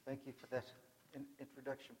Thank you for that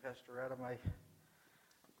introduction, Pastor Adam. I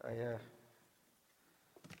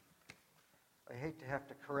hate to have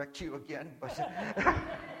to correct you again, but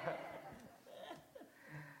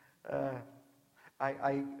I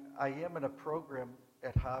am in a program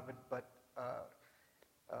at Harvard, but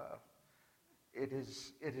it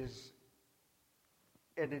is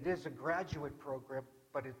a graduate program,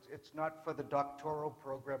 but it's not for the doctoral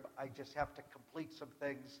program. I just have to complete some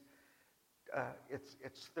things.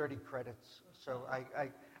 It's 30 credits, so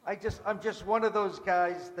I'm just one of those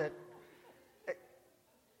guys that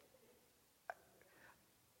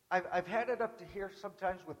I've had it up to here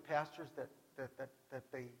sometimes with pastors that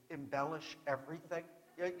they embellish everything.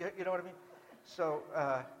 You know what I mean? So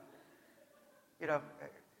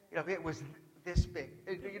it was this big.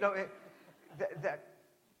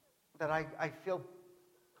 That I feel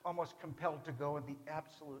almost compelled to go in the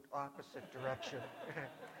absolute opposite direction.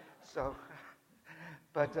 So,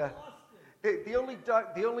 but the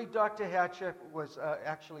only Dr. Hatcher was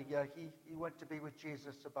actually he went to be with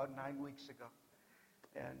Jesus about 9 weeks ago,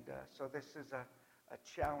 and so this is a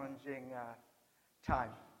challenging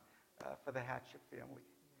time for the Hatcher family.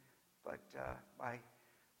 But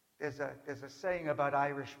there's a saying about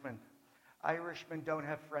Irishmen. Irishmen don't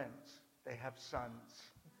have friends; they have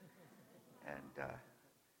sons. And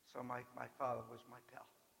so my father was my pal,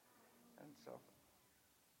 and so.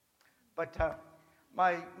 But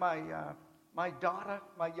my daughter,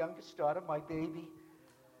 my youngest daughter, my baby,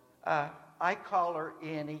 I call her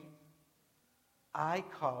Annie.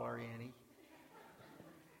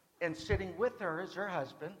 And sitting with her is her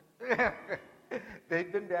husband.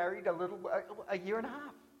 They've been married a year and a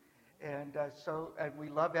half, and we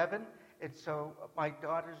love Evan. And so my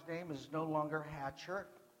daughter's name is no longer Hatcher.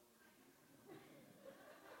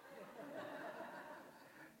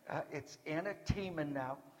 It's Anna Tiemann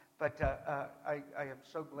now. But I am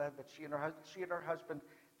so glad that she and her husband,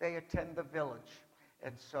 they attend the village,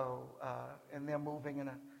 and so and they're moving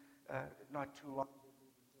in not too long,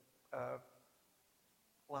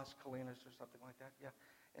 Las Colinas or something like that, yeah.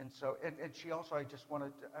 And so and she also, I just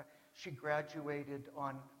wanted she graduated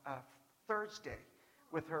on Thursday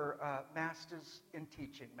with her master's in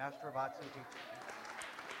teaching, Master of Arts in Teaching.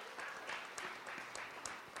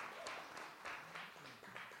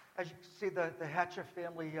 As you can see, the Hatcher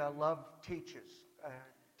family love teachers.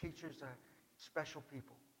 Teachers are special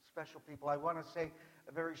people. I want to say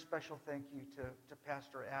a very special thank you to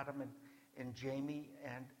Pastor Adam and Jamie.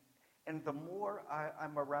 And the more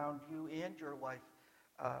I'm around you and your wife,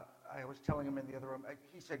 I was telling him in the other room,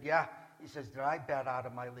 he said, yeah. He says, did I bat out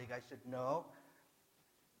of my league? I said, no.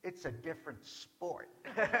 It's a different sport.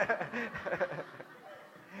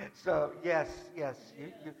 So yes,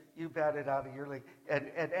 you batted out of your league,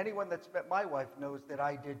 and anyone that's met my wife knows that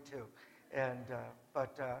I did too. And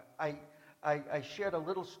but I shared a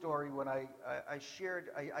little story when I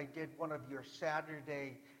did one of your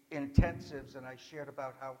Saturday intensives, and I shared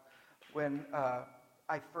about how when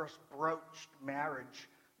I first broached marriage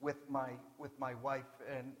with my wife,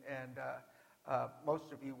 and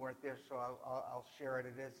most of you weren't there, so I'll share it.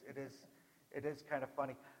 It is kind of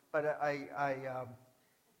funny, but I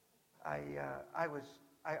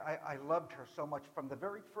loved her so much from the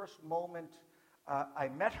very first moment I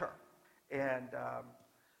met her, and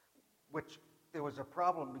which there was a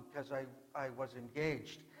problem because I was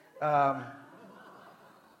engaged. I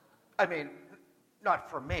mean, not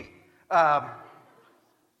for me.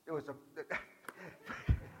 It was a,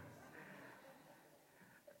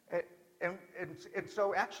 and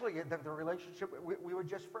so actually the relationship we were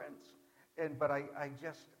just friends. But I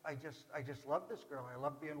just love this girl. I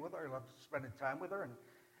love being with her. I love spending time with her.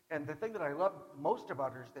 And the thing that I love most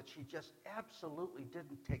about her is that she just absolutely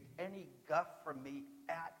didn't take any guff from me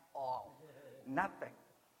at all. Nothing.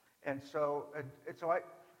 And so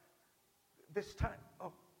this time,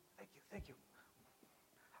 oh, thank you.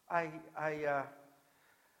 I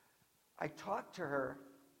talked to her,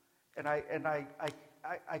 and I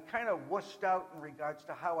kind of wussed out in regards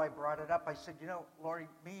to how I brought it up. I said, Lori,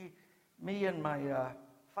 me and my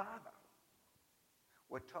father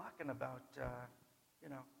were talking about,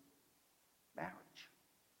 marriage.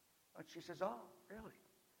 And she says, oh, really?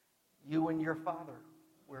 You and your father,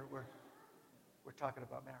 we're talking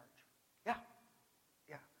about marriage. Yeah.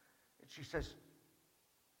 And she says,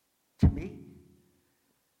 to me?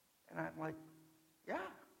 And I'm like,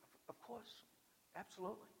 yeah, of course,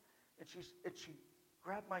 absolutely. And she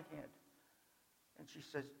grabbed my hand, and she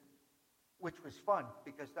says, which was fun,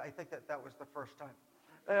 because I think that was the first time.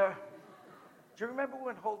 Do you remember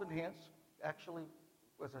when holding hands actually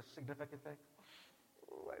was a significant thing?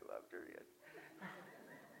 Oh, I loved her, yes.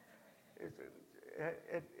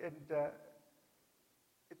 And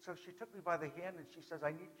so she took me by the hand and she says,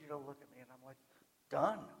 I need you to look at me. And I'm like,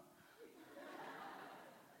 done.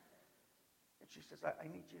 And she says, I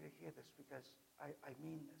need you to hear this because I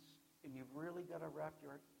mean this. And you've really got to wrap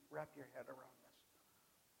your head around this.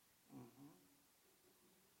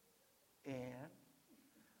 And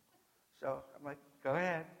so I'm like, go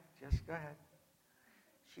ahead. Just go ahead.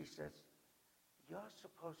 She says, you're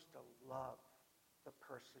supposed to love the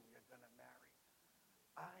person you're going to marry.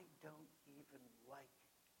 I don't even like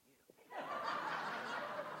you.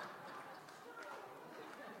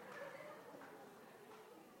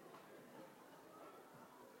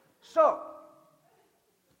 So,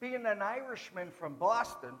 being an Irishman from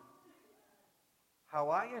Boston, how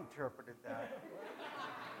I interpreted that.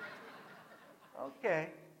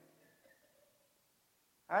 Okay.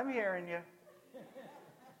 I'm hearing you.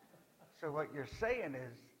 So what you're saying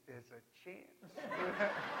is, there's a chance.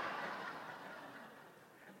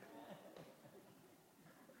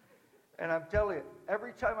 And I'm telling you,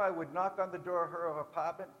 every time I would knock on the door of her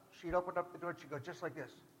apartment, she'd open up the door and she'd go just like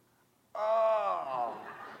this. Oh.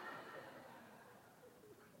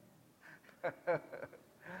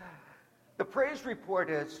 The praise report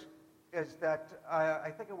is that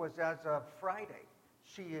I think it was as of Friday,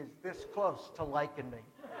 she is this close to liking me.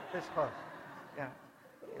 This close. Yeah.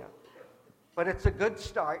 But it's a good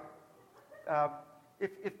start.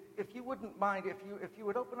 If you wouldn't mind, if you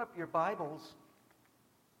would open up your Bibles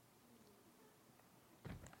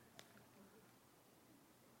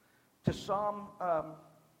to Psalm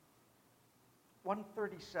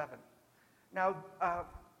 137. Now,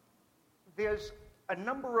 there's a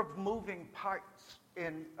number of moving parts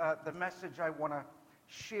in the message I want to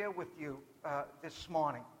share with you this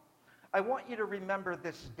morning. I want you to remember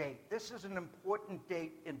this date. This is an important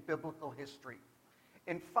date in biblical history.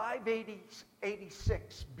 In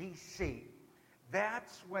 586 BC,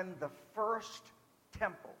 that's when the first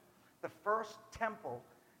temple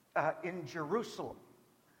in Jerusalem,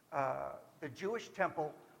 the Jewish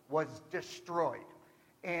temple, was destroyed.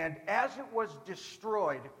 And as it was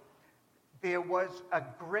destroyed, there was a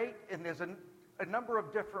great, and there's a number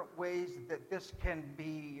of different ways that this can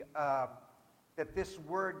be, that this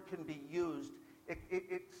word can be used.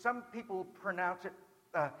 Some people pronounce it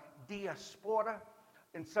diaspora,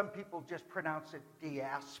 and some people just pronounce it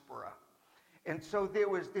diaspora. And so there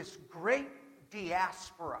was this great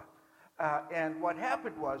diaspora. And what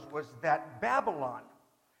happened was that Babylon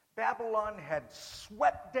had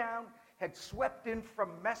swept in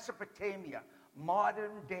from Mesopotamia,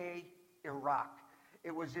 modern-day Iraq.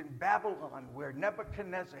 It was in Babylon where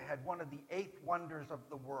Nebuchadnezzar had one of the 8 wonders of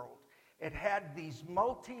the world. It had these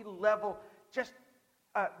multi-level, just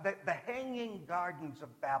the hanging gardens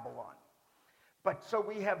of Babylon. But so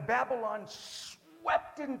we have Babylon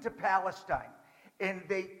swept into Palestine, and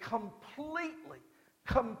they completely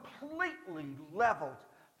leveled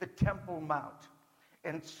the Temple Mount.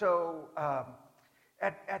 And so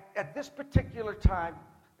at this particular time,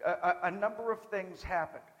 a number of things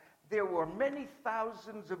happened. There were many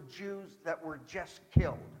thousands of Jews that were just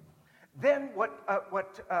killed. Then what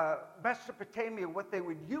Mesopotamia, what they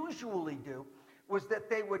would usually do was that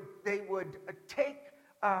they would take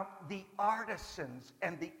the artisans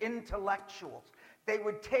and the intellectuals. They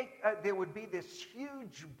would take, there would be this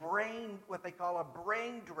huge brain, what they call a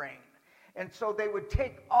brain drain. And so they would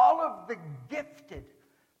take all of the gifted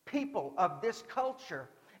people of this culture,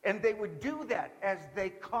 and they would do that as they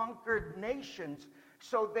conquered nations.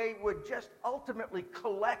 So they would just ultimately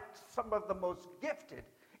collect some of the most gifted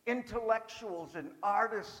intellectuals and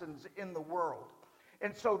artisans in the world.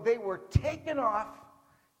 And so they were taken off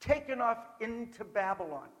into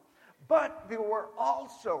Babylon. But there were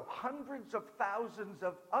also hundreds of thousands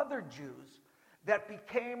of other Jews that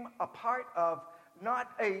became a part of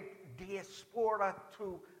not a diaspora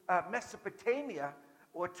to Mesopotamia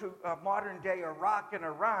or to modern-day Iraq and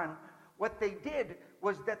Iran. What they did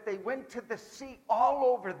was that they went to the sea, all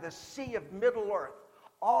over the Sea of Middle Earth,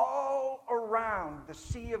 all around the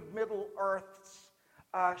Sea of Middle Earth's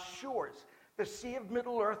shores. The Sea of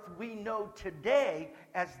Middle Earth we know today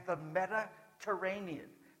as the Mediterranean.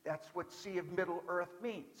 That's what Sea of Middle Earth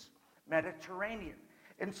means, Mediterranean.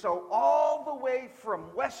 And so all the way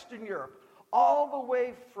from Western Europe, all the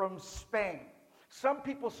way from Spain, some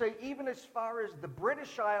people say even as far as the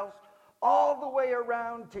British Isles, all the way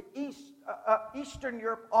around to Eastern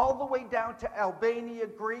Europe, all the way down to Albania,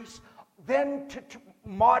 Greece, then to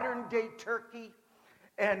modern-day Turkey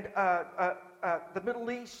and the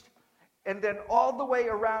Middle East, and then all the way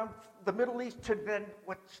around the Middle East to then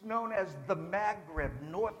what's known as the Maghreb,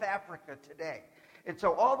 North Africa today. And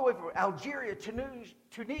so all the way from Algeria,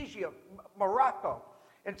 Tunisia, Morocco.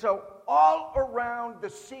 And so all around the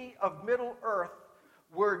Sea of Middle Earth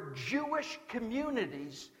were Jewish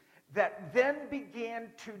communities that then began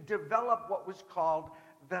to develop what was called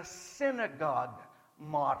the synagogue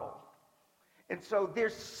model. And so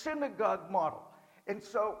there's synagogue model. And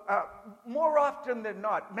so more often than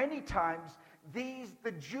not, many times,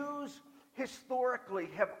 the Jews historically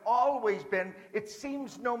have always been, it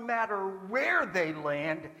seems no matter where they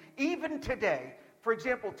land, even today. For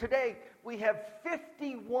example, today we have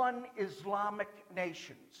 51 Islamic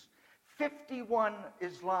nations. 51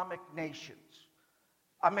 Islamic nations.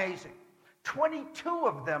 Amazing. 22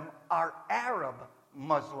 of them are Arab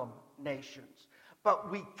Muslim nations.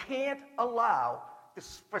 But we can't allow,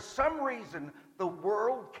 this, for some reason, the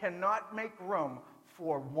world cannot make room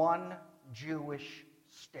for one Jewish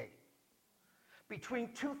state.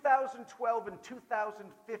 Between 2012 and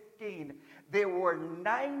 2015, there were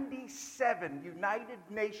 97 United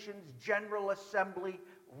Nations General Assembly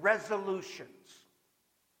resolutions.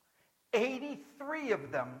 83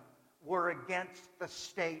 of them were against the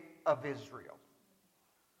state of Israel.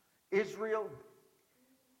 Israel,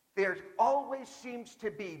 there always seems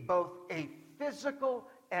to be both a physical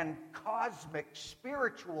and cosmic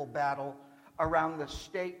spiritual battle around the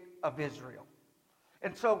state of Israel.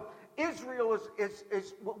 And so Israel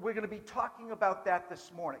is we're going to be talking about that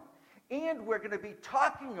this morning. And we're going to be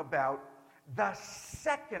talking about the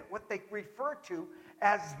second, what they refer to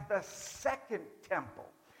as the second temple.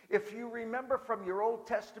 If you remember from your Old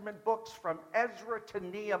Testament books, from Ezra to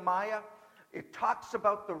Nehemiah, it talks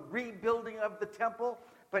about the rebuilding of the temple.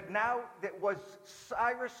 But now it was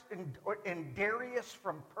Cyrus and Darius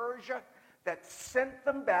from Persia that sent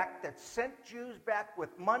them back, that sent Jews back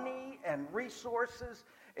with money and resources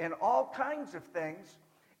and all kinds of things.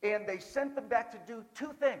 And they sent them back to do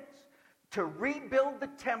two things: to rebuild the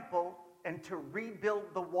temple and to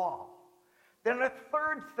rebuild the wall. Then a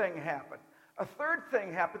third thing happened. A third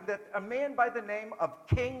thing happened, that a man by the name of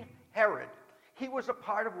King Herod, he was a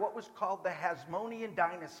part of what was called the Hasmonean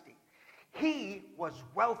dynasty. He was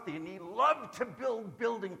wealthy and he loved to build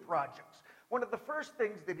building projects. One of the first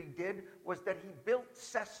things that he did was that he built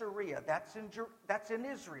Caesarea. That's in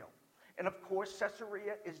Israel. And of course,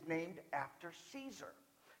 Caesarea is named after Caesar.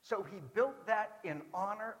 So he built that in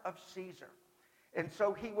honor of Caesar. And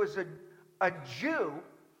so he was a Jew,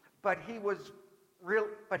 but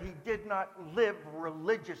he did not live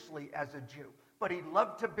religiously as a Jew. But he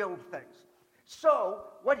loved to build things. So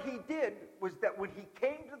what he did was that when he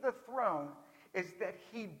came to the throne, is that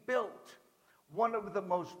he built one of the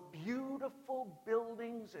most beautiful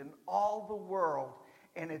buildings in all the world,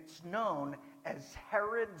 and it's known as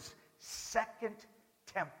Herod's Second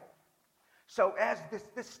Temple. So as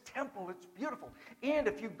this temple, it's beautiful. And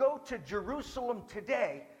if you go to Jerusalem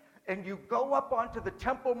today and you go up onto the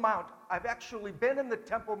Temple Mount, I've actually been in the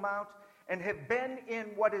Temple Mount and have been in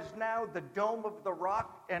what is now the Dome of the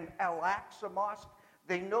Rock and Al-Aqsa Mosque.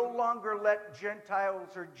 They no longer let Gentiles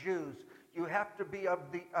or Jews. You have to be of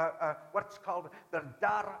the what's called the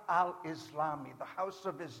Dar al-Islami, the House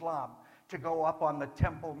of Islam, to go up on the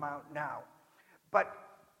Temple Mount now. But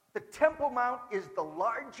the Temple Mount is the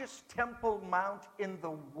largest Temple Mount in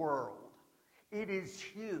the world. It is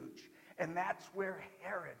huge. And that's where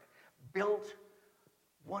Herod built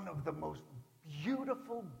one of the most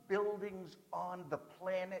beautiful buildings on the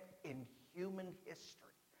planet in human history.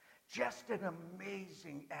 Just an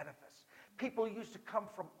amazing edifice. People used to come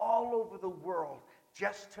from all over the world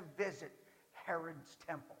just to visit Herod's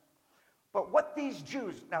temple. But what these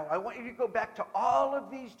Jews, now I want you to go back to all of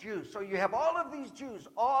these Jews. So you have all of these Jews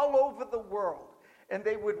all over the world, and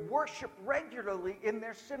they would worship regularly in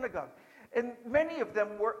their synagogue. And many of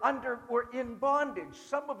them were in bondage.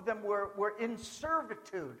 Some of them were in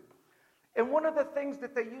servitude. And one of the things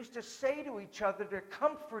that they used to say to each other to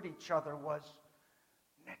comfort each other was,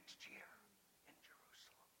 next year in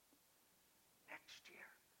Jerusalem.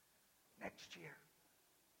 Next year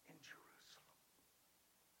in Jerusalem.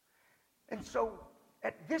 And so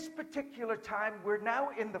at this particular time, we're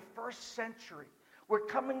now in the 1st century. We're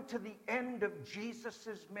coming to the end of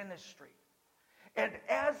Jesus' ministry. And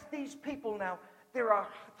as these people now, there are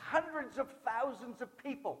hundreds of thousands of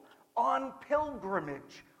people on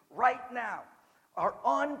pilgrimage right now, are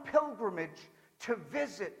on pilgrimage to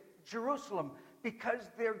visit Jerusalem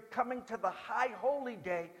because they're coming to the high holy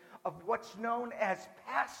day of what's known as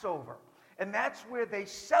Passover. And that's where they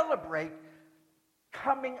celebrate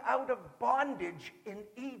coming out of bondage in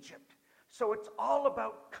Egypt. So it's all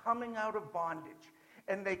about coming out of bondage.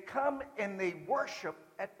 And they come and they worship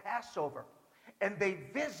at Passover. and they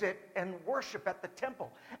visit and worship at the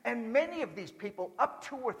temple. And many of these people, up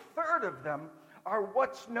to a third of them, are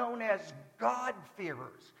what's known as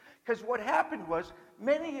God-fearers. Because what happened was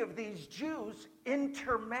many of these Jews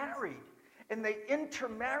intermarried, and they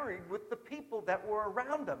intermarried with the people that were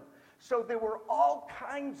around them. So there were all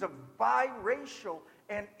kinds of biracial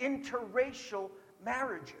and interracial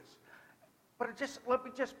marriages. But let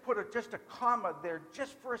me just put a comma there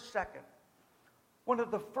just for a second. One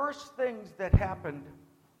of the first things that happened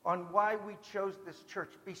on why we chose this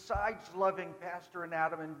church, besides loving Pastor and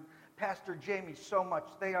Adam and Pastor Jamie so much,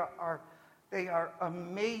 they are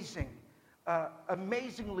amazing,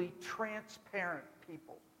 amazingly transparent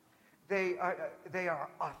people. They are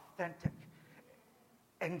authentic,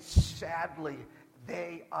 and sadly,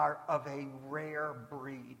 they are of a rare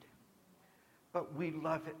breed. But we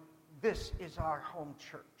love it. This is our home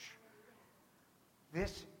church.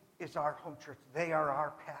 This is our home church. They are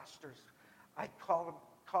our pastors. I call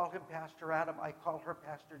him Pastor Adam. I call her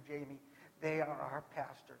Pastor Jamie. They are our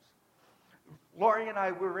pastors. Lori and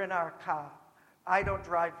I were in our car. I don't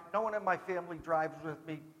drive. No one in my family drives with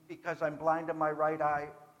me because I'm blind in my right eye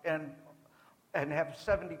and have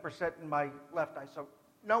 70% in my left eye. So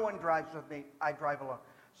no one drives with me. I drive alone.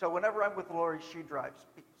 So whenever I'm with Lori, she drives.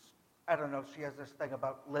 I don't know. She has this thing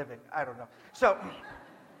about living. I don't know.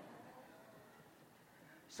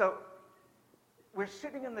 So we're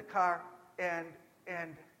sitting in the car, and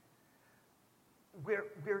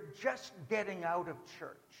we're just getting out of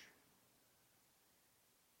church.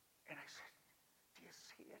 And I said, "Do you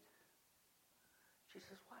see it?" She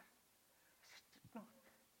says, "What?" I said, "No,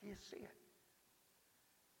 do you see it?"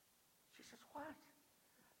 She says, "What?"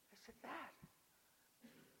 I said, "That."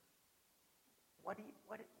 What do you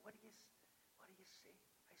see?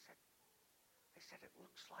 I said, "It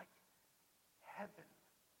looks like heaven."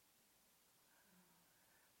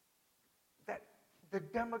 That the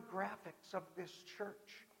demographics of this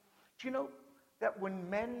church. Do you know that when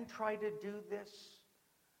men try to do this,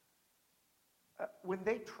 when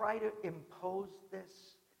they try to impose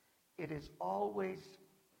this, it is always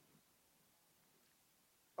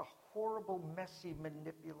a horrible, messy,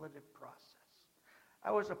 manipulative process. I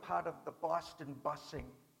was a part of the Boston busing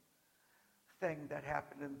thing that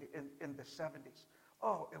happened in the 70s.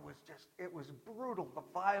 Oh, it was brutal. The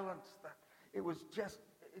violence, it was just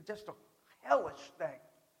a hellish thing.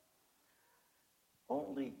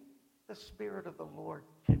 Only the Spirit of the Lord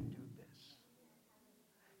can do this.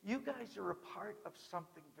 You guys are a part of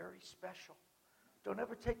something very special. Don't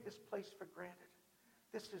ever take this place for granted.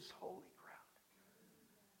 This is holy ground.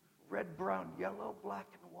 Red, brown, yellow, black,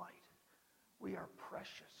 and white. We are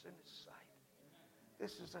precious in His sight.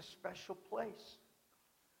 This is a special place.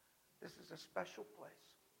 This is a special place.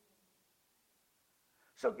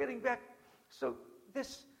 So getting back,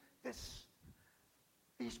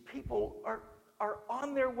 these people are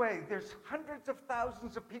on their way. There's hundreds of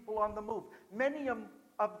thousands of people on the move. Many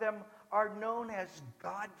of them are known as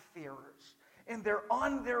God-fearers, and they're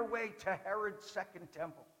on their way to Herod's second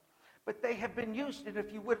temple. But they have been used, and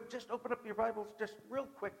if you would just open up your Bibles just real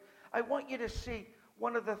quick, I want you to see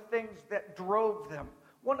one of the things that drove them.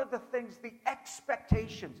 One of the things, the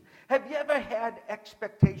expectations. Have you ever had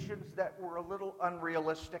expectations that were a little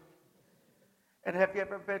unrealistic? And have you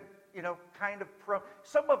ever been, kind of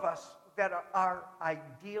some of us that are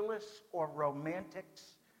idealists or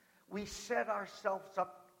romantics, we set ourselves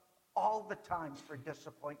up all the time for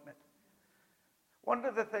disappointment. One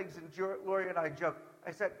of the things, and Lori and I joked,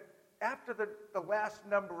 I said, after the last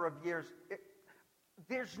number of years,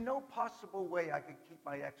 there's no possible way I could keep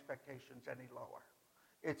my expectations any lower.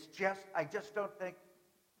 I just don't think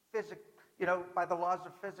by the laws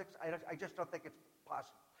of physics, I just don't think it's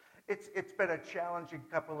possible. It's been a challenging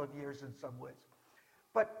couple of years in some ways.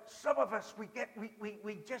 But some of us, we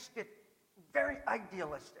just get very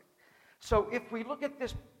idealistic. So if we look at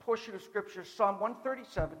this portion of Scripture, Psalm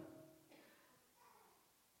 137,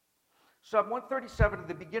 at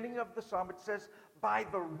the beginning of the psalm, it says, "By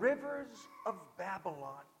the rivers of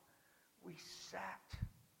Babylon, we sat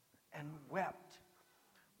and wept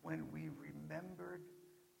when we remembered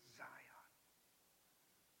Zion,"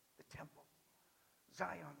 the temple.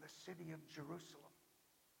 Zion, the city of Jerusalem,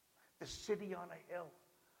 the city on a hill,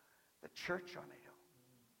 the church on a hill.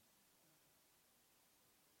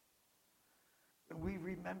 And we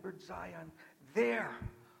remembered Zion. There,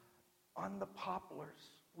 on the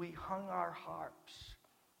poplars, we hung our harps.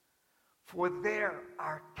 For there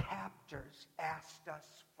our captors asked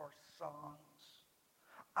us for songs.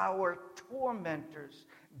 Our tormentors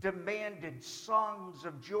demanded songs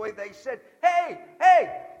of joy. They said, hey,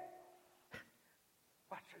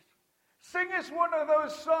 Sing us one of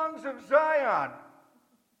those songs of Zion.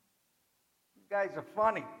 You guys are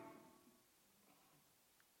funny.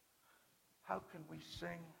 How can we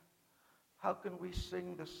sing? How can we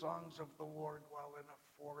sing the songs of the Lord while in a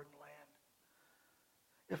foreign land?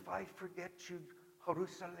 If I forget you,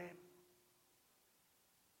 Jerusalem,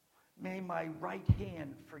 may my right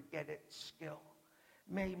hand forget its skill.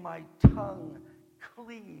 May my tongue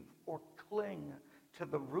cleave or cling to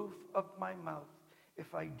the roof of my mouth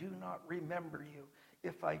if I do not remember you,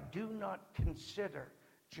 if I do not consider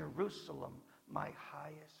Jerusalem my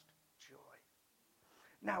highest joy.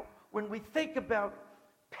 Now, when we think about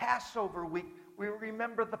Passover week, we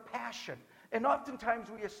remember the Passion. And oftentimes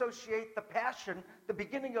we associate the Passion, the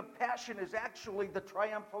beginning of Passion is actually the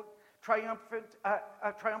triumphal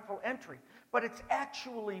entry. But it's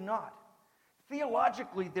actually not.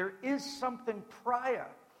 Theologically, there is something prior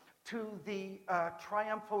to the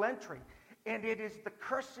triumphal entry, and it is the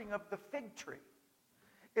cursing of the fig tree.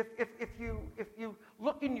 If you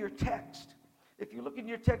look in your text,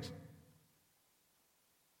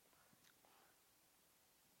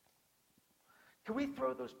 can we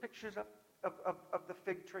throw those pictures up of the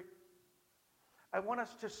fig tree? I want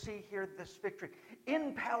us to see here this fig tree.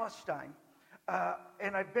 In Palestine,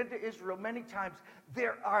 and I've been to Israel many times,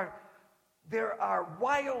 there are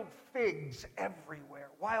wild figs everywhere,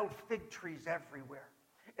 wild fig trees everywhere.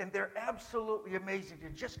 And they're absolutely amazing to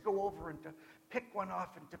just go over and to pick one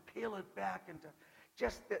off and to peel it back and to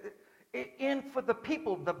just... And for the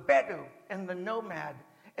people, the Bedou and the nomad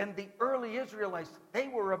and the early Israelites, they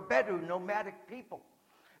were a Bedou nomadic people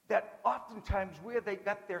that oftentimes where they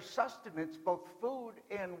got their sustenance, both food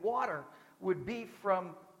and water, would be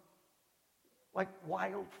from like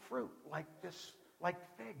wild fruit, like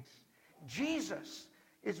figs. Jesus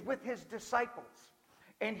is with his disciples,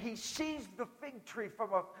 and he sees the fig tree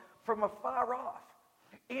from afar off,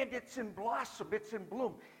 and it's in blossom, it's in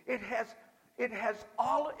bloom. It's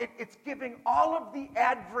giving all of the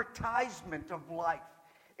advertisement of life.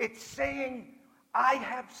 It's saying, I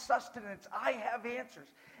have sustenance, I have answers.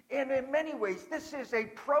 And in many ways, this is a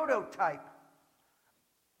prototype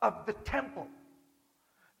of the temple.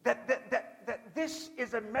 That this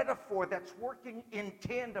is a metaphor that's working in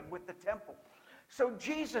tandem with the temple. So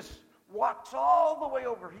Jesus walks all the way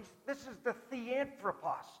over. This is the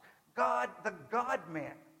theanthropos, God, the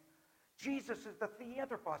God-man. Jesus is the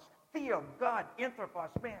theanthropos, theo, God, anthropos,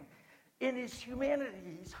 man. In his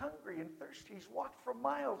humanity, he's hungry and thirsty. He's walked for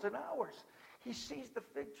miles and hours. He sees the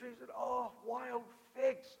fig trees and, oh, wild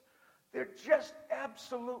figs. They're just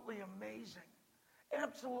absolutely amazing.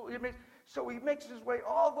 Absolutely amazing. So he makes his way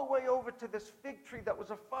all the way over to this fig tree that was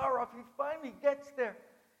afar off. He finally gets there.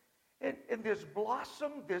 And there's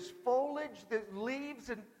blossom, there's foliage, there's leaves.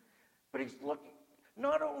 But he's looking.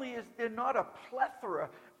 Not only is there not a plethora,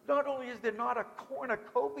 not only is there not a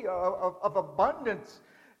cornucopia of abundance,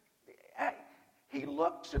 he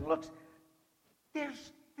looks and looks.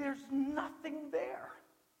 There's nothing there.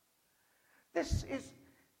 This is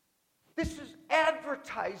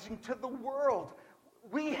advertising to the world.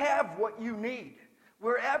 We have what you need.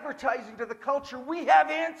 We're advertising to the culture. We have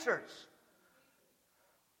answers.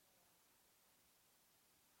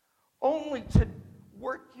 Only to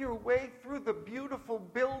work your way through the beautiful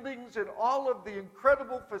buildings and all of the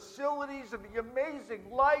incredible facilities and the amazing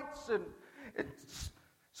lights and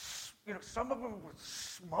some of them with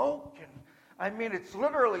smoke, and I mean, it's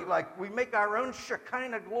literally like we make our own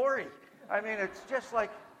Shekinah glory. I mean, it's just like,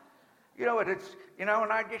 and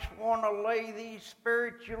I just want to lay these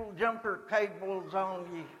spiritual jumper cables on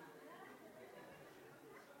you.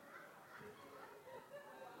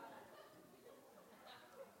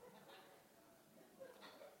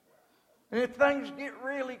 And if things get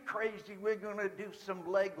really crazy, we're going to do some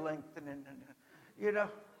leg lengthening,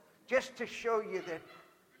 just to show you that,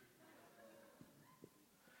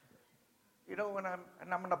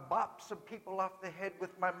 and I'm going to bop some people off the head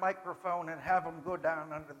with my microphone and have them go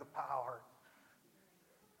down under the power.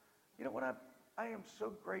 You know what? I am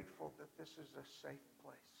so grateful that this is a safe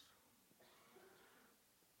place.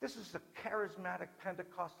 This is a charismatic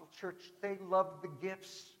Pentecostal church. They love the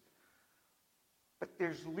gifts, but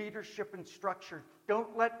there's leadership and structure.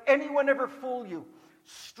 Don't let anyone ever fool you.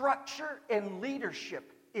 Structure and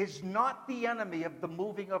leadership is not the enemy of the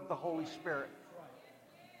moving of the Holy Spirit.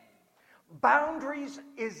 Boundaries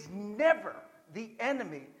is never the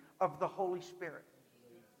enemy of the Holy Spirit.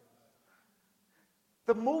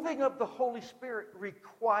 The moving of the Holy Spirit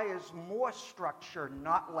requires more structure,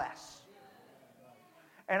 not less.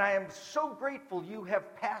 And I am so grateful you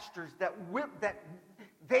have pastors that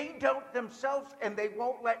they don't themselves, and they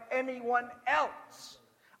won't let anyone else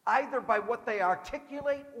either by what they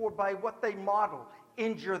articulate or by what they model,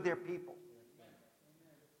 injure their people.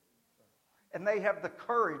 And they have the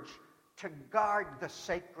courage to guard the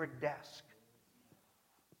sacred desk.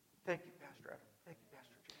 Thank you, Pastor Adam. Thank you,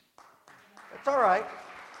 Pastor Jim. That's all right.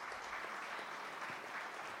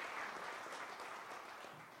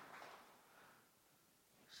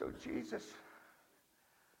 So Jesus,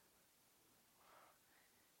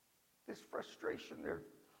 this frustration there,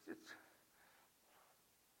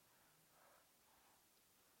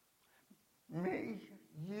 may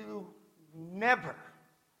you never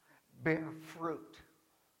bear fruit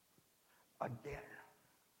again.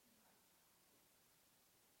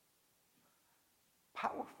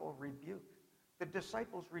 Powerful rebuke. The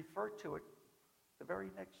disciples refer to it the very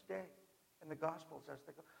next day in the Gospels as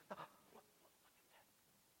they go, look at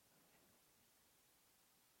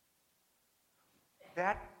that.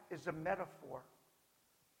 That is a metaphor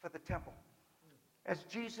for the temple. As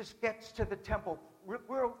Jesus gets to the temple,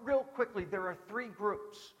 real quickly, there are three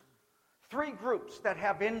groups that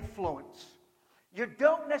have influence. You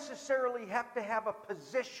don't necessarily have to have a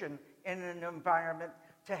position in an environment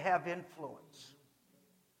to have influence.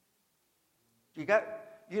 You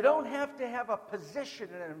don't have to have a position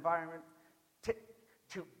in an environment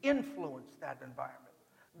to influence that environment,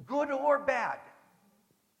 good or bad.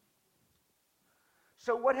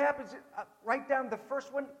 So what happens, write down the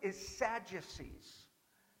first one is Sadducees.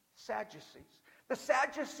 Sadducees. The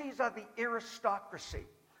Sadducees are the aristocracy,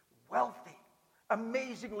 wealthy,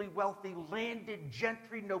 amazingly wealthy, landed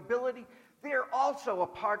gentry, nobility. They're also a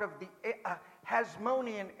part of the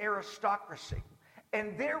Hasmonean aristocracy,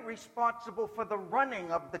 and they're responsible for the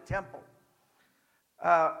running of the temple.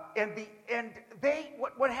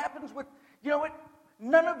 What happens with,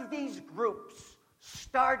 none of these groups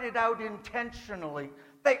started out intentionally.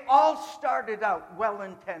 They all started out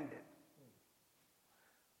well-intended.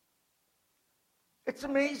 It's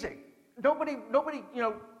amazing. Nobody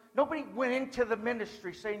went into the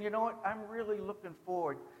ministry saying, you know what, I'm really looking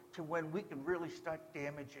forward to when we can really start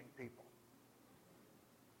damaging people.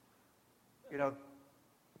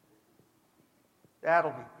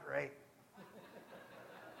 That'll be great.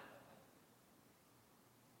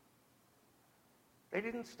 They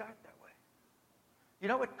didn't start that way.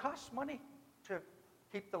 It costs money to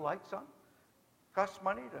keep the lights on. It costs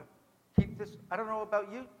money to keep this. I don't know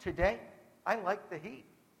about you. Today, I like the heat.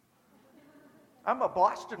 I'm a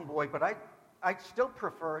Boston boy, but I still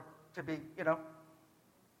prefer it to be,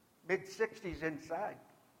 mid-60s inside.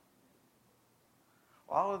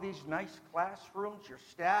 All of these nice classrooms, your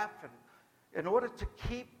staff, and in order to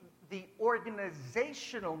keep the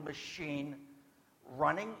organizational machine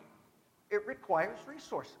running, it requires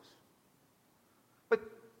resources. But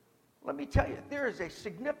let me tell you, there is a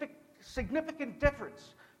significant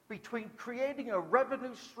difference between creating a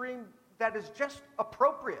revenue stream that is just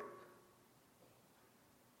appropriate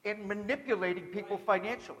and manipulating people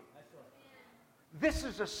financially. This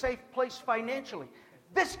is a safe place financially.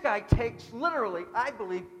 This guy takes literally, I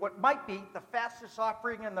believe, what might be the fastest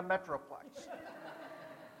offering in the Metroplex.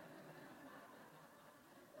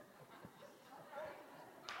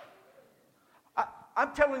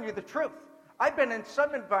 I'm telling you the truth. I've been in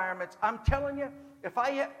some environments, I'm telling you, if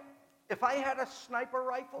I had a sniper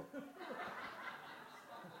rifle,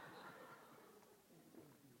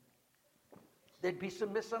 there'd be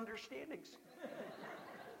some misunderstandings.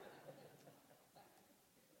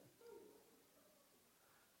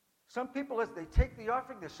 Some people, as they take the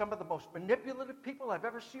offering, they're some of the most manipulative people I've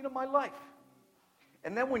ever seen in my life.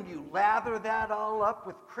 And then when you lather that all up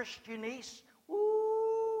with Christianese,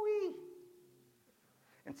 woo-wee.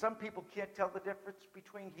 And some people can't tell the difference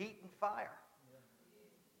between heat and fire.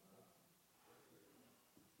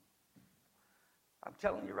 I'm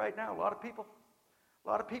telling you right now, a lot of people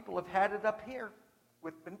have had it up here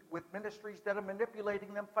with ministries that are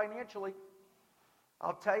manipulating them financially.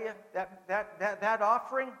 I'll tell you, that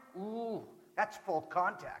offering, ooh, that's full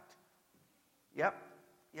contact. Yep.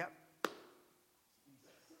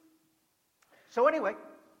 So anyway,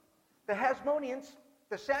 the Hasmoneans,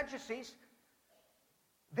 the Sadducees,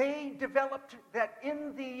 they developed that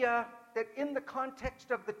in the context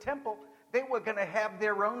of the temple, they were going to have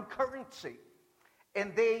their own currency.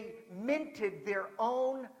 And they minted their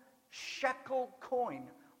own shekel coin,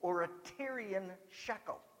 or a Tyrian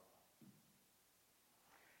shekel.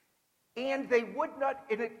 And they would not,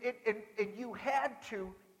 and you had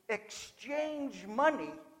to exchange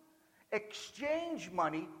money,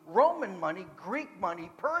 Roman money, Greek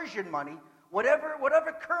money, Persian money,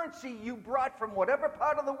 whatever currency you brought from whatever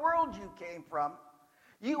part of the world you came from,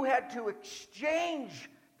 you had to exchange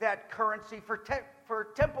that currency for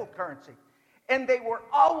temple currency. and they were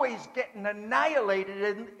always getting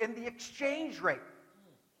annihilated in the exchange rate.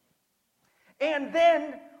 And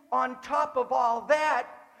then, on top of all that,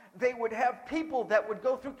 they would have people that would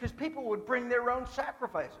go through, because people would bring their own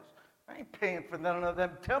sacrifices. I ain't paying for none of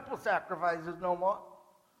them temple sacrifices no more.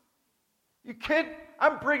 You kid?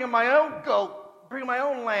 I'm bringing my own goat, bringing my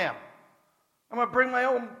own lamb. I'm going to bring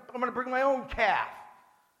my own calf.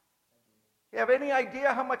 You have any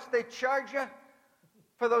idea how much they charge you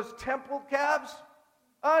for those temple calves?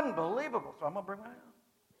 Unbelievable. So I'm going to bring my own.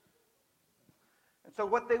 And so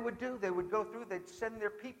what they would do, they would go through, they'd send their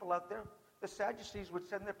people out there. The Sadducees would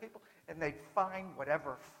send their people, and they'd find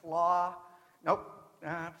whatever flaw. Nope,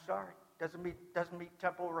 I'm sorry. Doesn't meet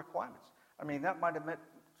temple requirements. I mean, that might have meant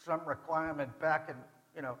some requirement back in,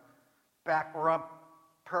 back rump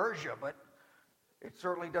Persia, but it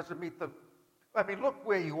certainly doesn't meet the... I mean, look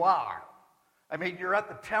where you are. I mean, you're at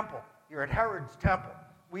the temple. You're at Herod's temple.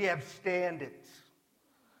 We have standards.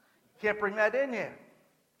 Can't bring that in here.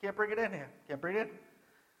 Can't bring it in here. Can't bring it in.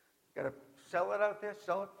 Got to sell it out there,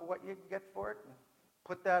 sell it for what you can get for it, and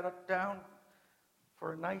put that up down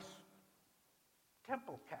for a nice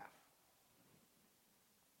temple calf.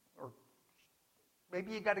 Or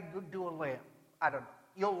maybe you got to go do a lamb. I don't know.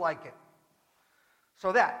 You'll like it.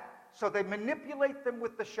 So they manipulate them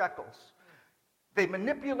with the shekels. They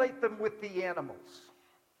manipulate them with the animals.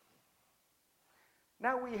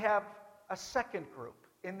 Now we have a second group,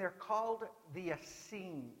 and they're called the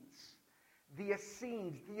Essenes. The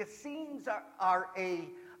Essenes. The Essenes are a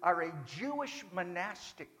Jewish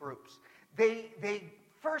monastic groups. They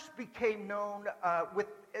first became known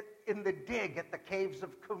in the dig at the caves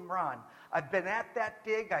of Qumran. I've been at that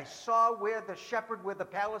dig. I saw where the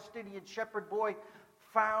Palestinian shepherd boy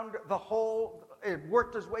found the hole. It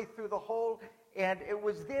worked his way through the hole, and it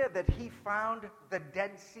was there that he found the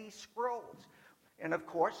Dead Sea Scrolls. And of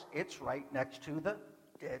course, it's right next to the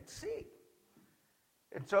Dead Sea.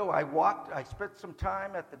 And so I spent some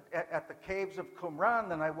time at the caves of Qumran,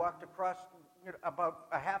 then I walked across about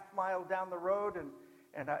a half mile down the road and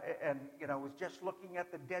was just looking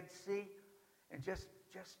at the Dead Sea and just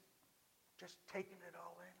taking it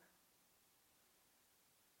all in.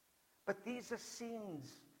 But these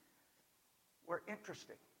Essenes were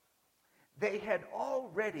interesting. They had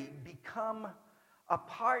already become a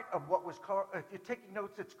part of what was called, if you're taking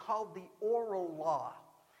notes, it's called the oral law.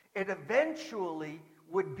 It eventually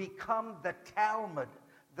would become the Talmud,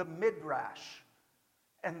 the Midrash,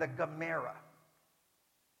 and the Gemara.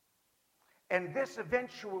 And this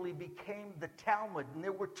eventually became the Talmud, and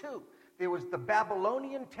there were two. There was the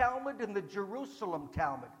Babylonian Talmud and the Jerusalem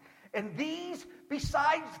Talmud. And these,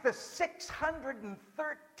 besides the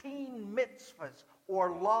 613 mitzvahs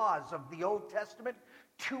or laws of the Old Testament,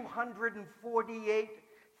 248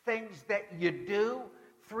 things that you do,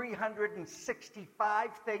 365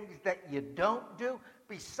 things that you don't do,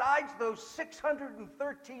 besides those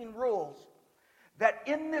 613 rules, that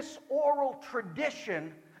in this oral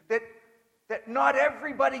tradition that not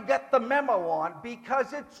everybody got the memo on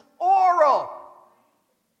because it's oral.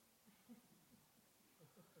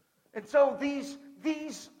 And so these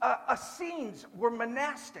Essenes were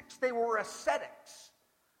monastics. They were ascetics.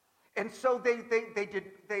 And so they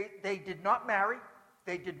did not marry.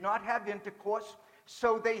 They did not have intercourse.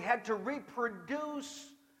 So they had to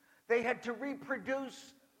reproduce. They had to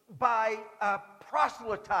reproduce by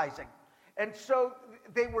proselytizing. And so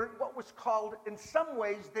they were what was called, in some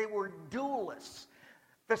ways, they were dualists.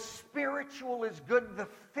 The spiritual is good, the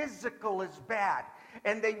physical is bad.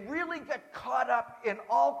 And they really got caught up in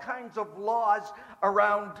all kinds of laws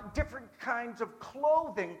around different kinds of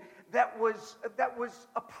clothing that was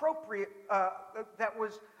appropriate, that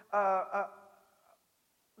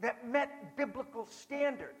met biblical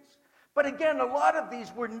standards. But again, a lot of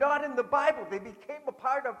these were not in the Bible. They became a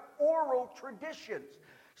part of oral traditions.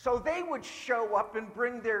 So they would show up and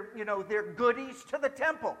bring their goodies to the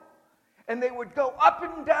temple. And they would go up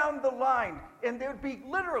and down the line, and there would be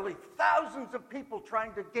literally thousands of people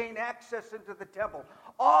trying to gain access into the temple,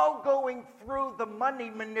 all going through the money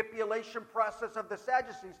manipulation process of the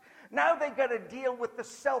Sadducees. Now they got to deal with the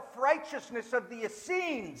self-righteousness of the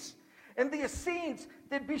Essenes. And the Essenes,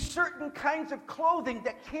 there'd be certain kinds of clothing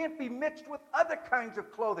that can't be mixed with other kinds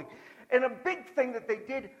of clothing. And a big thing that they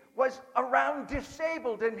did was around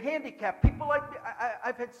disabled and handicapped. People like me,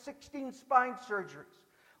 I've had 16 spine surgeries.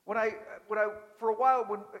 When I for a while,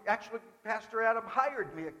 when actually Pastor Adam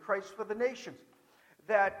hired me at Christ for the Nations,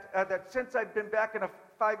 that since I've been back in a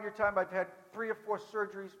 5-year time, I've had 3 or 4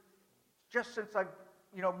 surgeries just since I've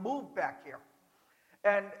moved back here,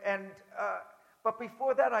 but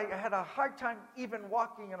before that, I had a hard time even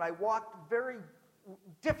walking, and I walked very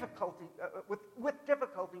difficulty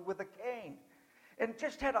with a cane, and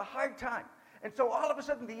just had a hard time. And so all of a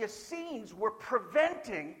sudden, the Essenes were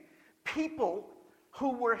preventing people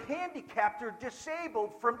who were handicapped or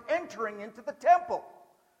disabled from entering into the temple.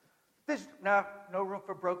 There's no room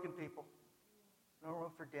for broken people. No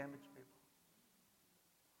room for damaged people.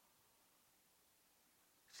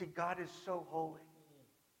 See, God is so holy.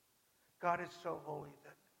 God is so holy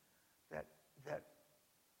that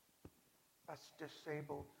us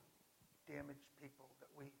disabled, damaged people, that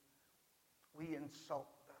we insult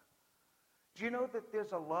the. Do you know that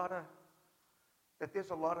there's a lot of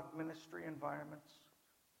ministry environments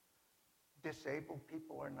disabled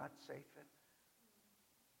people are not safe in?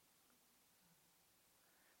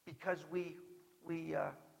 Because we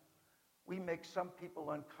make some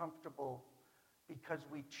people uncomfortable because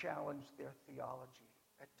we challenge their theology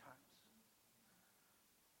at times.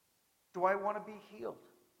 Do I want to be healed?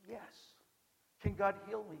 Yes. Can God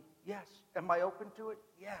heal me? Yes. Am I open to it?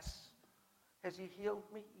 Yes. Has he healed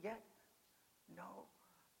me yet? No.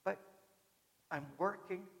 But I'm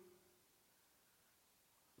working.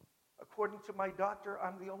 According to my doctor,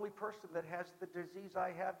 I'm the only person that has the disease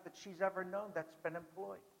I have that she's ever known that's been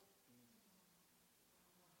employed.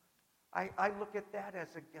 I look at that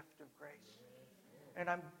as a gift of grace. And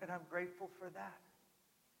I'm grateful for that.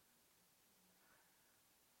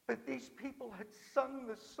 But these people had sung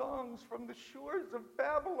the songs from the shores of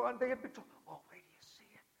Babylon. They had been told, oh, wait till you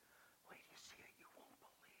see it. Wait till you see it. You won't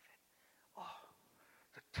believe it. Oh,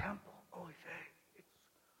 the temple. Oh, it's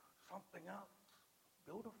something else.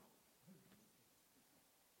 Beautiful.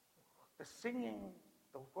 The singing,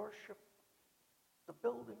 the worship, the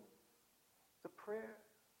building, the prayer.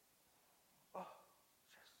 Oh,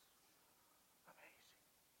 just amazing.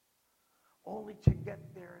 Only to get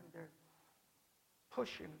there and they're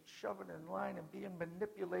pushing, shoving in line and being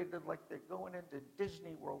manipulated like they're going into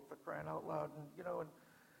Disney World, for crying out loud. And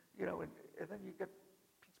then you get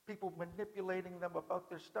people manipulating them about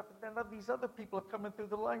their stuff. And then these other people are coming through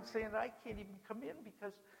the line saying, I can't even come in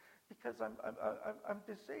because I'm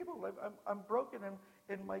disabled. I'm broken,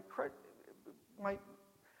 and my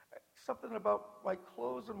something about my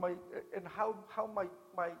clothes and how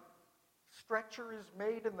my stretcher is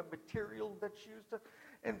made and the material that's used.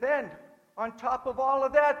 And then on top of all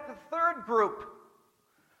of that, the third group,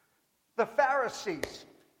 the Pharisees.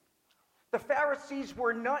 The Pharisees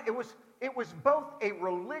were not. It was both a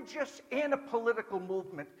religious and a political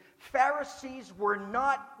movement. Pharisees were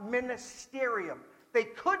not ministerium. They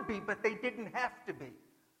could be, but they didn't have to be.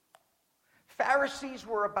 Pharisees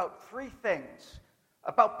were about three things,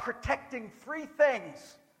 about protecting three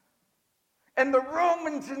things. And the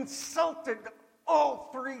Romans insulted all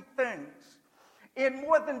three things. And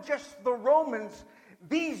more than just the Romans,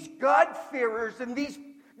 these God-fearers and these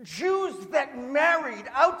Jews that married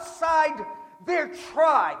outside their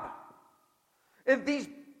tribe, and these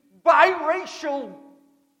biracial,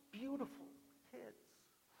 beautiful kids.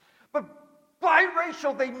 But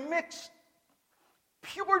biracial, they mixed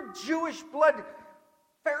pure Jewish blood.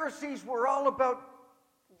 Pharisees were all about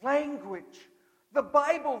language. The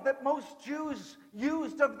Bible that most Jews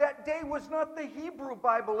used of that day was not the Hebrew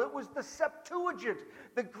Bible. It was the Septuagint,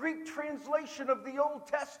 the Greek translation of the Old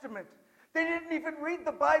Testament. They didn't even read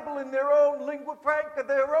the Bible in their own lingua franca,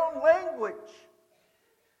 their own language.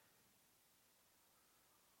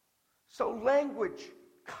 So language,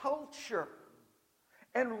 culture,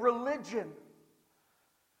 and religion.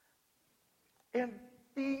 And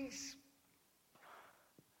these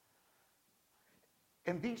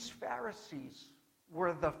Pharisees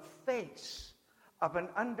were the face of an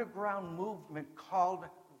underground movement called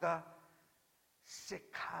the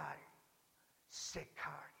Sicarii.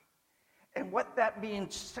 And what that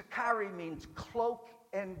means, Sicarii means cloak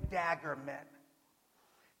and dagger men.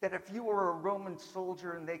 That if you were a Roman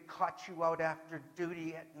soldier and they caught you out after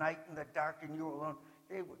duty at night in the dark and you were alone,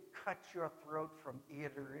 they would cut your throat from ear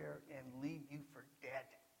to ear and leave you for dead.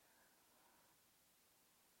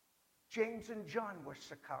 James and John were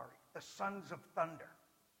Sicarii, the sons of thunder.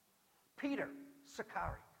 Peter,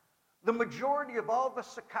 Sicarii. The majority of all the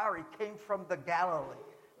Sicarii came from the Galilee.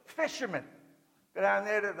 Fishermen, go down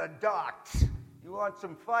there to the docks. You want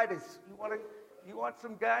some fighters? You want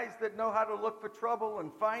some guys that know how to look for trouble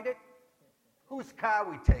and find it? Whose car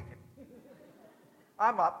we taking?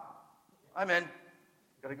 I'm up. I'm in.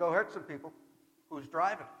 Gotta go hurt some people. Who's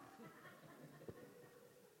driving?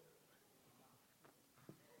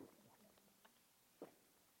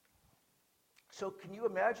 So can you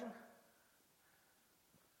imagine?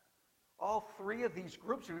 All three of these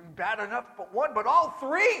groups are bad enough but one, but all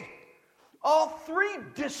three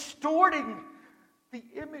distorting the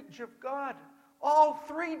image of God. All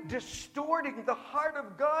three distorting the heart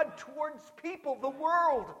of God towards people, the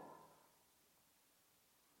world.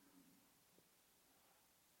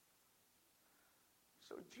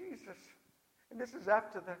 So Jesus, and this is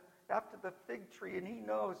after the fig tree, and he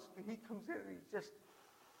knows, he comes in and he's just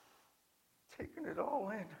taking it all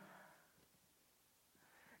in.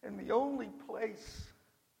 And the only place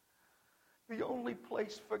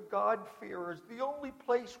for God-fearers, the only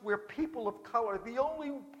place where people of color, the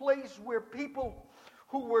only place where people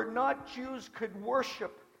who were not Jews could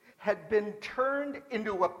worship had been turned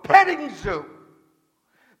into a petting zoo.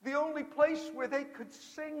 The only place where they could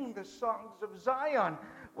sing the songs of Zion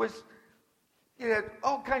was,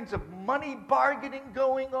 all kinds of money bargaining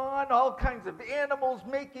going on, all kinds of animals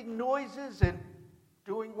making noises and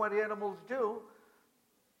doing what animals do.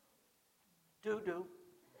 Do.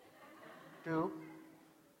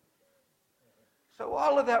 So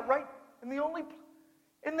all of that, right?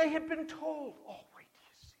 And they had been told, oh, wait till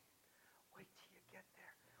you see it. Wait till you get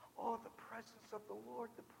there. Oh, the presence of the Lord,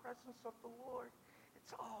 the presence of the Lord.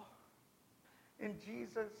 It's all in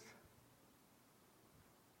Jesus.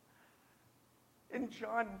 In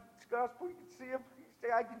John's gospel, you can see him.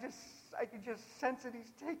 I can just sense it.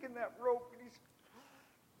 He's taking that rope and he's,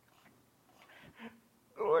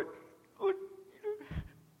 Lord,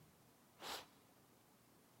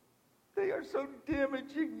 they are so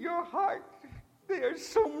damaging your heart. They are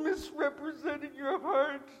so misrepresenting your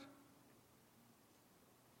heart.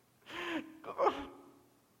 Oh.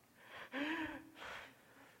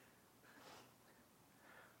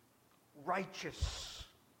 Righteous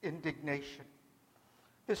indignation.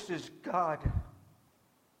 This is God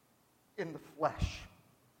in the flesh.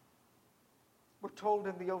 We're told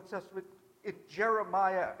in the Old Testament, in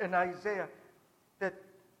Jeremiah and Isaiah, that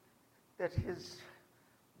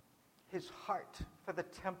his heart for the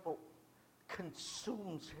temple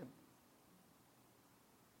consumes him.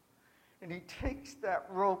 And he takes that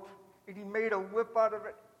rope and he made a whip out of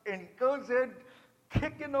it and he goes in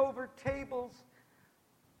kicking over tables,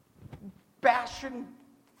 bashing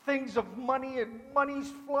things of money, and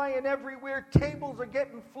money's flying everywhere. Tables are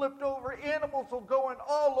getting flipped over. Animals are going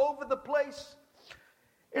all over the place.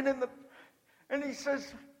 And he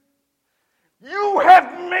says, "You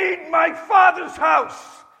have made my Father's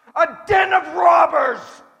house a den of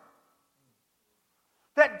robbers."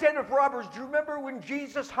 That den of robbers, do you remember when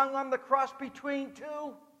Jesus hung on the cross between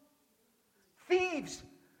two thieves?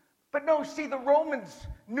 But no, see, the Romans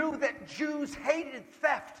knew that Jews hated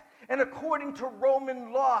theft. And according to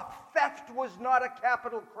Roman law, theft was not a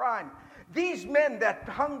capital crime. These men that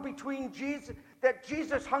hung between Jesus, that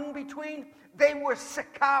Jesus hung between, they were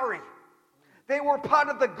Sicarii. They were part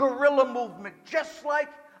of the guerrilla movement, just like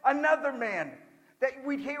another man that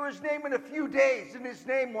we'd hear his name in a few days, and his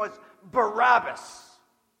name was Barabbas.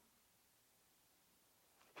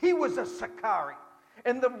 He was a Sicarii.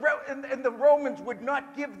 And the Romans would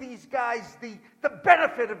not give these guys the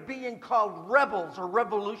benefit of being called rebels or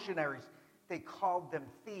revolutionaries. They called them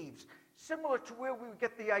thieves. Similar to where we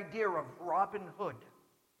get the idea of Robin Hood.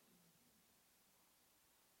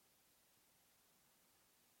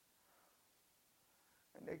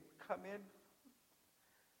 And they come in.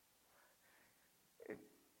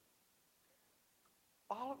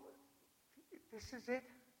 All of it. This is it.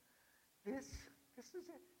 This is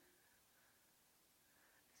it.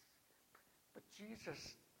 But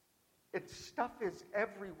Jesus, stuff is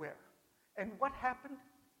everywhere. And what happened?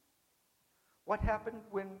 What happened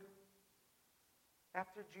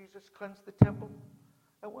after Jesus cleansed the temple?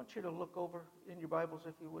 I want you to look over in your Bibles,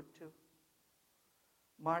 if you would, too.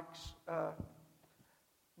 Mark.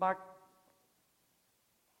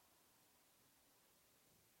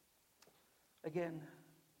 Again,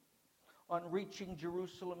 on reaching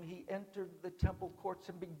Jerusalem, he entered the temple courts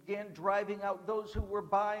and began driving out those who were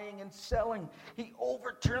buying and selling. He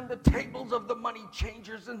overturned the tables of the money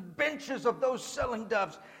changers and benches of those selling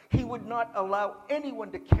doves. He would not allow anyone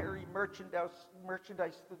to carry merchandise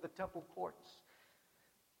through the temple courts.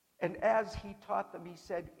 And as he taught them, he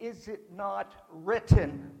said, "Is it not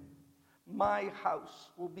written, my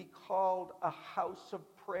house will be called a house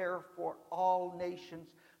of prayer for all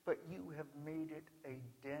nations, but you have made it a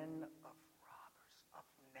den of robbers, of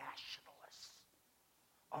nationalists,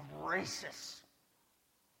 of racists."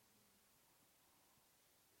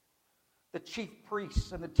 The chief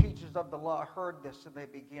priests and the teachers of the law heard this, and they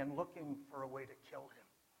began looking for a way to kill him.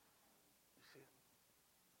 You see,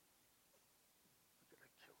 we're going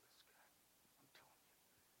to kill this guy. I'm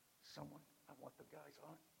telling you. I want the guys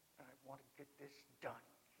on it, and I want to get this done.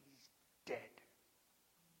 He's dead.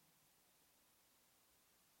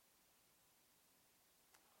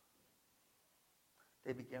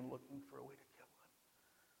 They began looking for a way to kill him.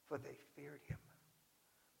 for they feared him,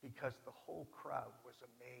 because the whole crowd was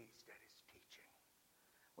amazed at his teaching.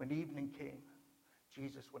 When evening came,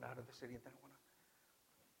 Jesus went out of the city and then went on.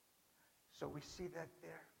 So we see that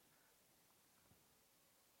there.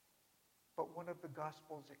 But one of the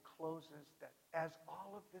Gospels, it closes that as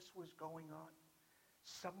all of this was going on,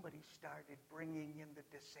 somebody started bringing in the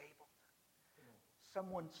disabled.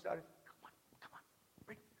 Someone started, come on,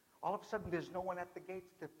 bring. All of a sudden, there's no one at the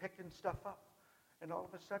gates. They're picking stuff up. And all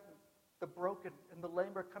of a sudden, the broken and the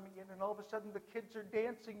lame are coming in. And all of a sudden, the kids are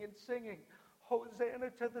dancing and singing,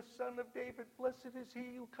 Hosanna to the Son of David. Blessed is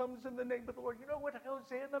he who comes in the name of the Lord. You know what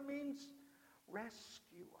Hosanna means?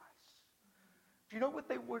 Rescue us. Do you know what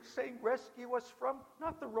they were saying rescue us from?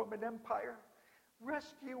 Not the Roman Empire.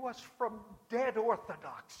 Rescue us from dead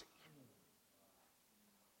orthodoxy.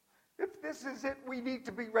 If this is it, we need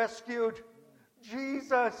to be rescued.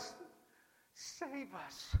 Jesus, save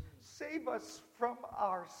us. Save us from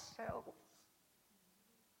ourselves.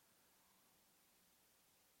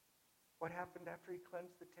 What happened after he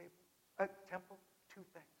cleansed the temple? Two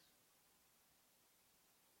things.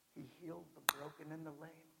 He healed the broken and the lame,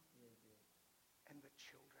 and the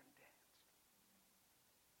children danced.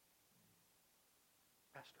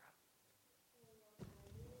 Pastor Adam.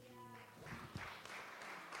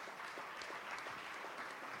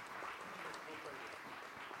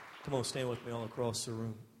 Come on, stand with me all across the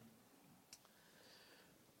room.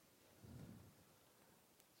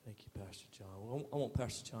 Thank you, Pastor John. I want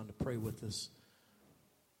Pastor John to pray with us.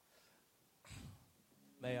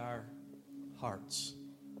 May our hearts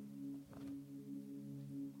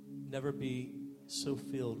never be so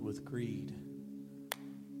filled with greed,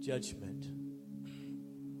 judgment,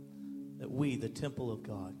 that we, the temple of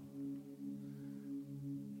God,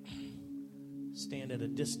 stand at a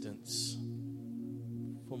distance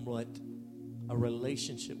from what a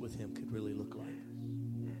relationship with him could really look like.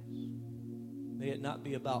 May it not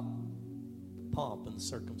be about the pomp and the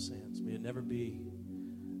circumstance. May it never be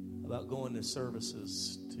about going to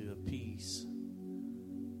services to appease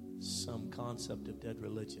some concept of dead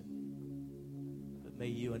religion. But may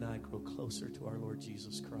you and I grow closer to our Lord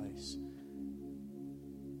Jesus Christ.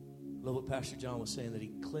 I love what Pastor John was saying, that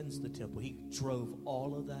he cleansed the temple. He drove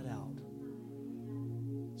all of that out.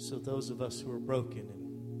 So those of us who are broken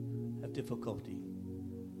and have difficulty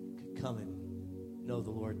could come and know the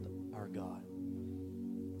Lord our God.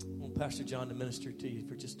 I want Pastor John to minister to you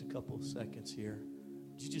for just a couple of seconds here.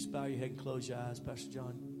 Would you just bow your head and close your eyes? Pastor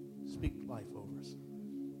John, speak life over us.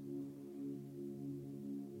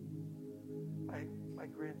 My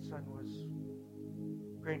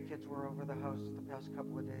grandkids were over the house the past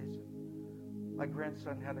couple of days. My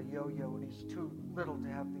grandson had a yo-yo, and he's too little to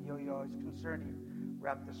have the yo-yo. I was concerned he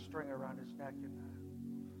wrapped the string around his neck.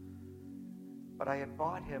 But I had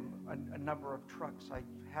bought him a number of trucks. I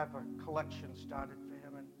have a collection started for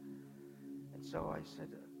him. And so I said,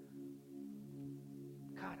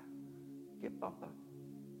 God, give Bumpa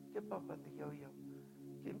the yo-yo.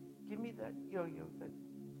 Give me that yo-yo that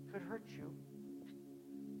could hurt you,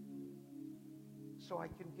 so I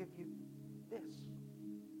can give you this.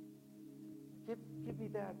 Give me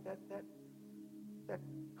that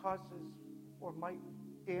causes or might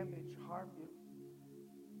damage, harm you,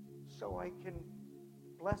 so I can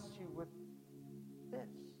bless you with this.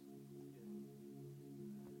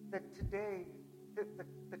 That today,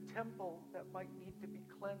 the temple that might need to be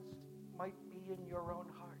cleansed might be in your own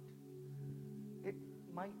heart. It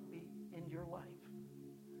might be in your life.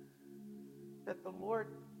 That the Lord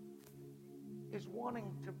is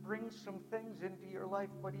wanting to bring some things into your life,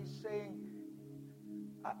 but he's saying,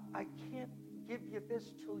 I can't give you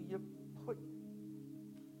this till you put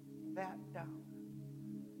that down.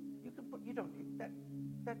 You don't need that.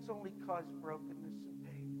 That's only caused brokenness and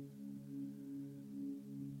pain.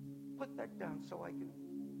 Put that down so I can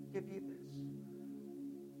give you this.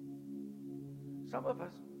 Some of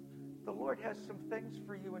us, the Lord has some things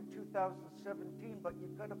for you in 2017, but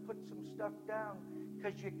you've got to put some stuff down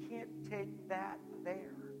because you can't take that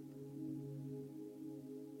there.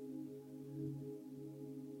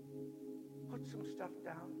 Put some stuff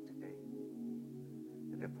down today.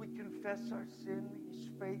 And if we confess our sin, he's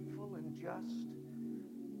faithful and just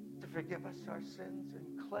to forgive us our sins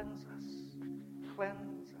and cleanse us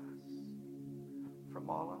from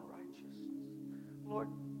all unrighteousness. Lord,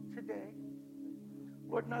 today,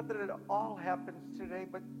 Lord, not that it all happens today,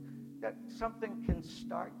 but that something can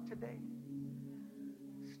start today.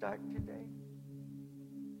 Start today.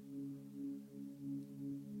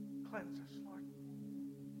 Cleanse us, Lord.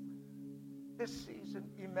 This season,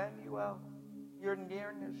 Emmanuel, your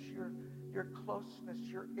nearness, your closeness,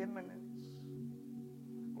 your immanence.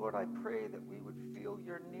 Lord, I pray that we would feel feel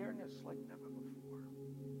your nearness like never before.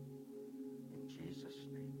 In Jesus'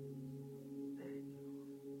 name. Thank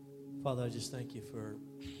you. Father, I just thank you for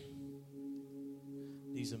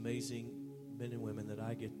these amazing men and women that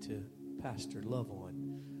I get to pastor, love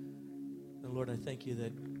on. And Lord, I thank you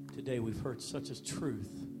that today we've heard such a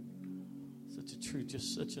truth,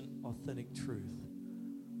 just such an authentic truth.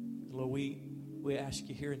 And Lord, we ask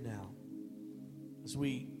you here and now, as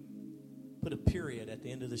we put a period at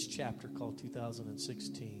the end of this chapter called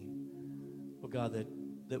 2016, oh God, that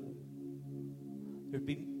there'd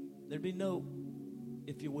be no,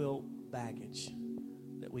 if you will, baggage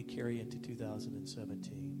that we carry into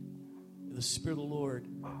 2017. The Spirit of the Lord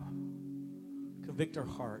convict our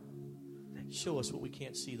heart. Show us what we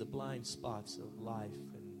can't see, the blind spots of life.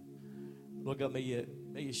 And Lord God, may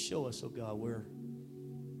you show us, oh God, where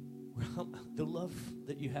the love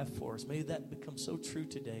that you have for us, may that become so true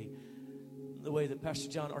today. The way that Pastor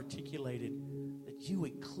John articulated, that you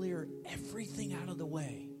would clear everything out of the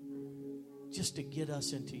way just to get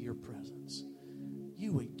us into your presence.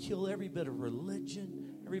 You would kill every bit of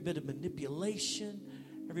religion, every bit of manipulation,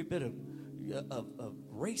 every bit of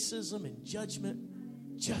racism and judgment,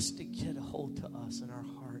 just to get a hold to us in our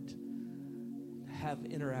heart, have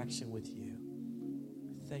interaction with you.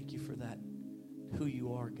 Thank you for that, who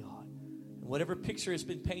you are, God. And whatever picture has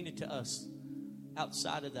been painted to us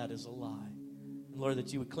outside of that is a lie. And Lord,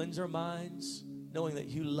 that you would cleanse our minds, knowing that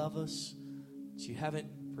you love us, that you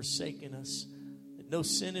haven't forsaken us, that no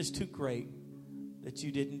sin is too great, that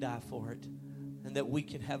you didn't die for it, and that we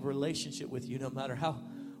can have a relationship with you no matter how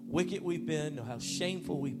wicked we've been, or how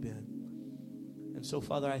shameful we've been. And so,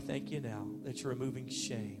 Father, I thank you now that you're removing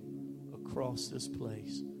shame across this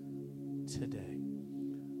place today.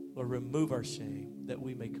 Lord, remove our shame that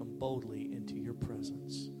we may come boldly into your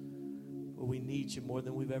presence. For we need you more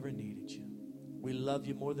than we've ever needed you. We love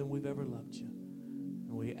you more than we've ever loved you.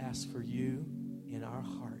 And we ask for you in our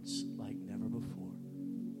hearts like never before.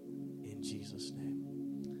 In Jesus' name.